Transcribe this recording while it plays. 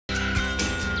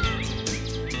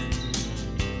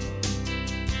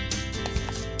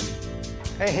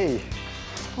Hey.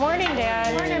 Morning,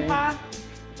 Dad. Morning, Pa.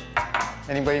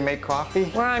 Anybody make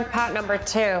coffee? We're on pot number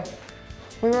 2.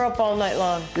 We were up all night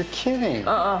long. You're kidding.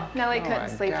 Nellie couldn't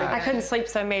sleep God. again. I couldn't sleep,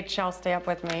 so I made Shell stay up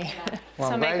with me. Well,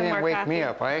 So I'm make glad you them didn't more wake coffee. me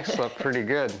up. I slept pretty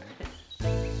good.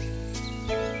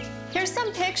 Here's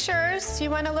some pictures. You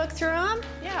want to look through them?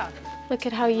 Yeah. Look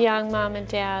at how young Mom and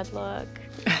Dad look.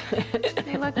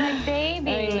 They look like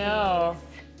babies. I know.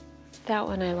 That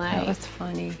one I like. That was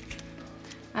funny.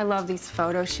 I love these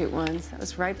photo shoot ones. That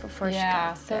was right before she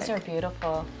got sick. those are beautiful.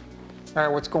 All right,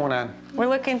 what's going on? We're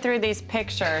looking through these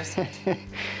pictures. You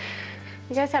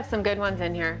guys have some good ones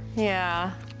in here.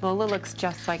 Yeah. Lola looks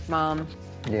just like Mom.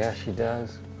 Yeah, she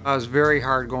does. It was very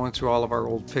hard going through all of our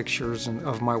old pictures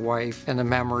of my wife and the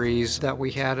memories that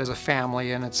we had as a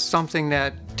family, and it's something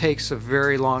that takes a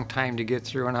very long time to get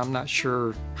through, and I'm not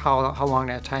sure how long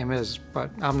that time is, but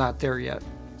I'm not there yet,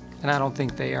 and I don't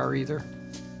think they are either.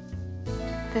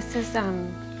 This is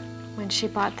when she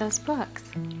bought those books.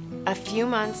 A few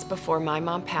months before my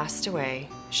mom passed away,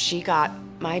 she got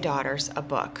my daughters a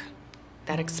book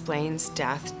that explains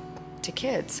death to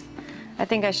kids. I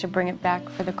think I should bring it back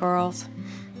for the girls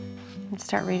and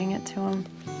start reading it to them.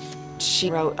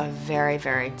 She wrote a very,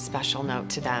 very special note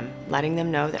to them, letting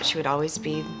them know that she would always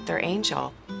be their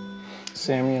angel.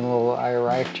 Sammy and Lola, I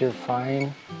arrived here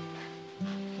fine.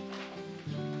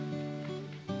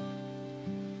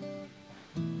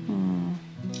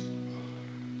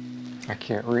 I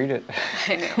can't read it.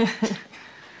 I know.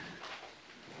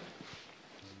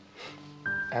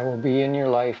 I will be in your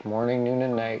life morning, noon,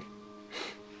 and night.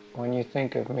 When you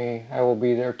think of me, I will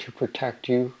be there to protect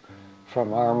you.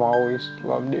 From arm always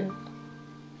loved you.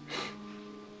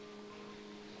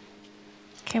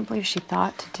 Can't believe she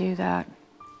thought to do that.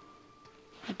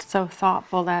 It's so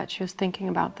thoughtful that she was thinking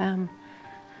about them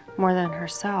more than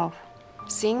herself.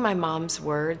 Seeing my mom's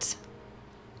words,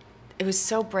 it was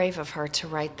so brave of her to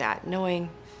write that, knowing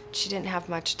she didn't have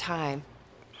much time.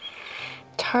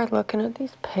 It's hard looking at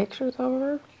these pictures of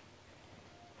her.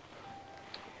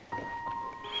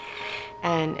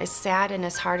 And as sad and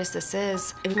as hard as this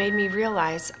is, it made me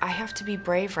realize I have to be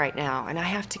brave right now, and I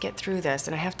have to get through this,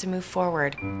 and I have to move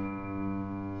forward.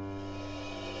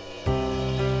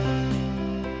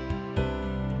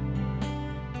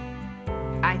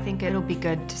 I think it'll be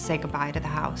good to say goodbye to the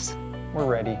house. We're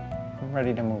ready. I'm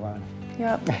ready to move on.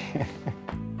 Yep.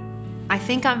 I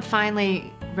think I'm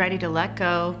finally ready to let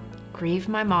go, grieve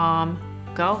my mom,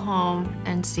 go home,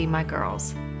 and see my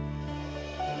girls.